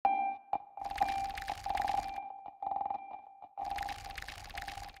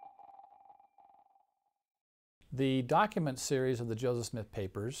The document series of the Joseph Smith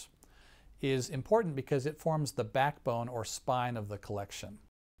papers is important because it forms the backbone or spine of the collection.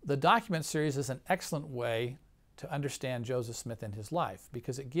 The document series is an excellent way to understand Joseph Smith and his life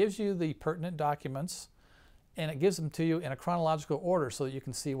because it gives you the pertinent documents and it gives them to you in a chronological order so that you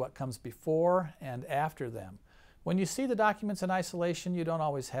can see what comes before and after them. When you see the documents in isolation, you don't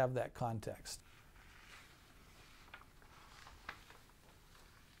always have that context.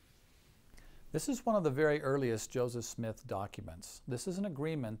 This is one of the very earliest Joseph Smith documents. This is an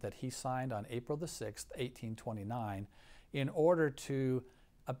agreement that he signed on April the 6th, 1829, in order to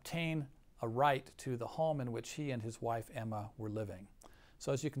obtain a right to the home in which he and his wife Emma were living.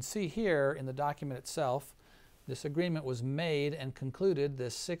 So as you can see here in the document itself, this agreement was made and concluded the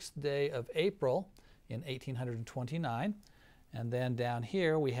 6th day of April in 1829. And then down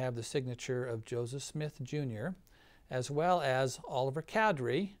here we have the signature of Joseph Smith Jr. as well as Oliver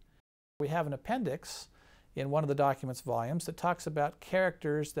Cowdery. We have an appendix in one of the documents volumes that talks about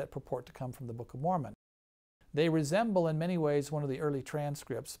characters that purport to come from the Book of Mormon. They resemble in many ways one of the early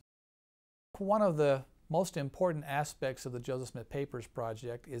transcripts. One of the most important aspects of the Joseph Smith Papers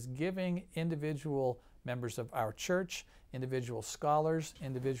project is giving individual members of our church, individual scholars,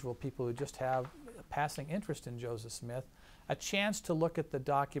 individual people who just have a passing interest in Joseph Smith, a chance to look at the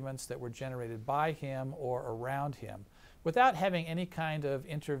documents that were generated by him or around him without having any kind of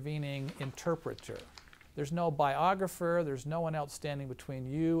intervening interpreter. There's no biographer, there's no one else standing between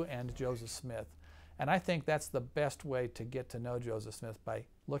you and Joseph Smith. And I think that's the best way to get to know Joseph Smith, by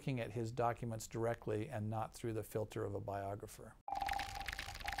looking at his documents directly and not through the filter of a biographer.